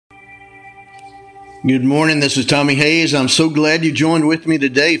Good morning. This is Tommy Hayes. I'm so glad you joined with me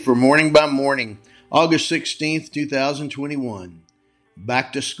today for Morning by Morning, August 16th, 2021.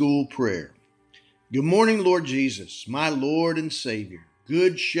 Back to school prayer. Good morning, Lord Jesus, my Lord and Savior,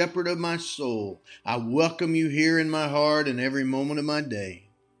 good shepherd of my soul. I welcome you here in my heart and every moment of my day.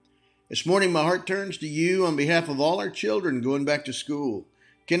 This morning, my heart turns to you on behalf of all our children going back to school,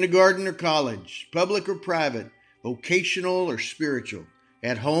 kindergarten or college, public or private, vocational or spiritual,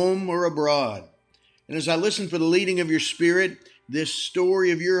 at home or abroad. And as I listen for the leading of your Spirit, this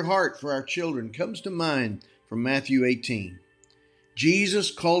story of your heart for our children comes to mind from Matthew 18.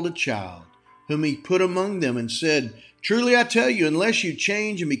 Jesus called a child, whom he put among them, and said, "Truly I tell you, unless you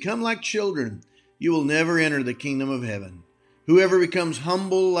change and become like children, you will never enter the kingdom of heaven. Whoever becomes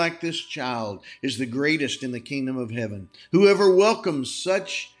humble like this child is the greatest in the kingdom of heaven. Whoever welcomes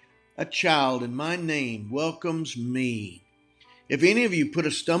such a child in my name welcomes me. If any of you put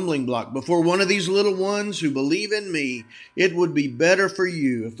a stumbling block before one of these little ones who believe in me, it would be better for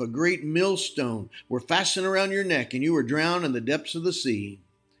you if a great millstone were fastened around your neck and you were drowned in the depths of the sea.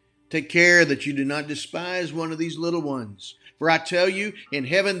 Take care that you do not despise one of these little ones. For I tell you, in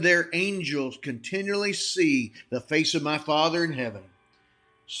heaven their angels continually see the face of my Father in heaven.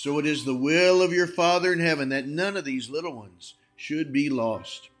 So it is the will of your Father in heaven that none of these little ones should be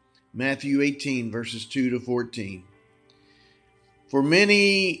lost." Matthew 18, verses 2 to 14. For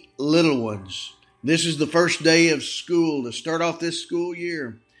many little ones, this is the first day of school to start off this school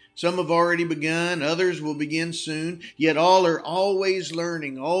year. Some have already begun, others will begin soon, yet all are always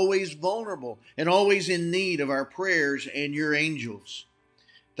learning, always vulnerable, and always in need of our prayers and your angels.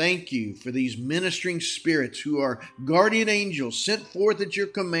 Thank you for these ministering spirits who are guardian angels sent forth at your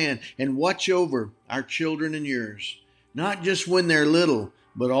command and watch over our children and yours, not just when they're little,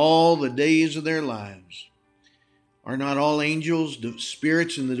 but all the days of their lives. Are not all angels,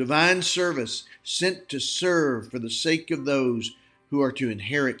 spirits in the divine service, sent to serve for the sake of those who are to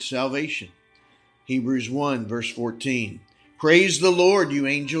inherit salvation? Hebrews 1, verse 14. Praise the Lord, you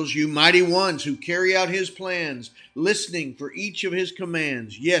angels, you mighty ones who carry out his plans, listening for each of his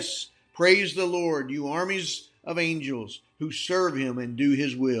commands. Yes, praise the Lord, you armies of angels who serve him and do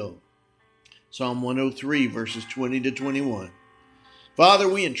his will. Psalm 103, verses 20 to 21. Father,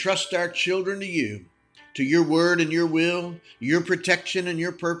 we entrust our children to you, to your word and your will, your protection and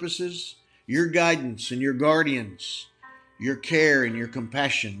your purposes, your guidance and your guardians, your care and your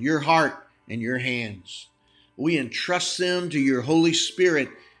compassion, your heart and your hands. We entrust them to your Holy Spirit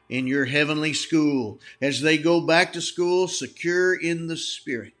in your heavenly school as they go back to school secure in the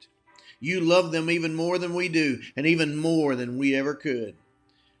Spirit. You love them even more than we do and even more than we ever could.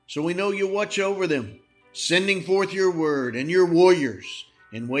 So we know you watch over them, sending forth your word and your warriors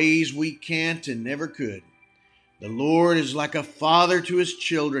in ways we can't and never could. The Lord is like a father to his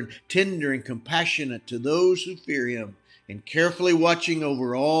children, tender and compassionate to those who fear him, and carefully watching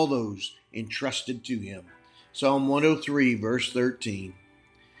over all those entrusted to him. Psalm 103, verse 13.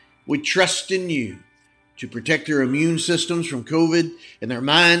 We trust in you to protect their immune systems from COVID, and their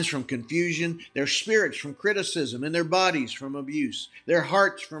minds from confusion, their spirits from criticism, and their bodies from abuse, their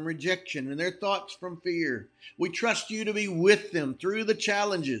hearts from rejection, and their thoughts from fear. We trust you to be with them through the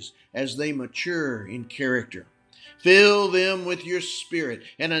challenges as they mature in character. Fill them with your Spirit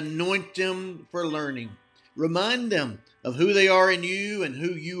and anoint them for learning. Remind them of who they are in you and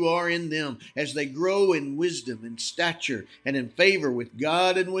who you are in them as they grow in wisdom and stature and in favor with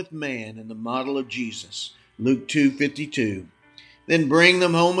God and with man in the model of Jesus. Luke 2:52. Then bring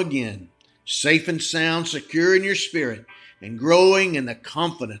them home again, safe and sound, secure in your Spirit, and growing in the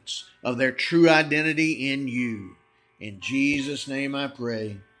confidence of their true identity in you. In Jesus' name I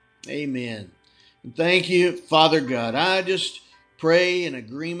pray. Amen. And thank you, Father God. I just pray in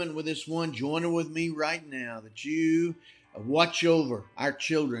agreement with this one, joining with me right now, that you watch over our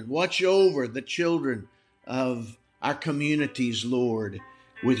children, watch over the children of our communities, Lord,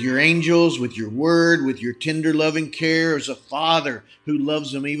 with your angels, with your word, with your tender loving care as a father who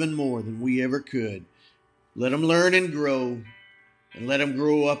loves them even more than we ever could. Let them learn and grow, and let them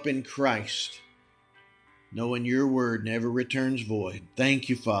grow up in Christ, knowing your word never returns void. Thank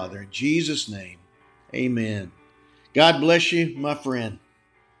you, Father. In Jesus' name, amen. God bless you, my friend,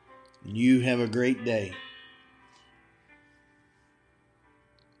 and you have a great day.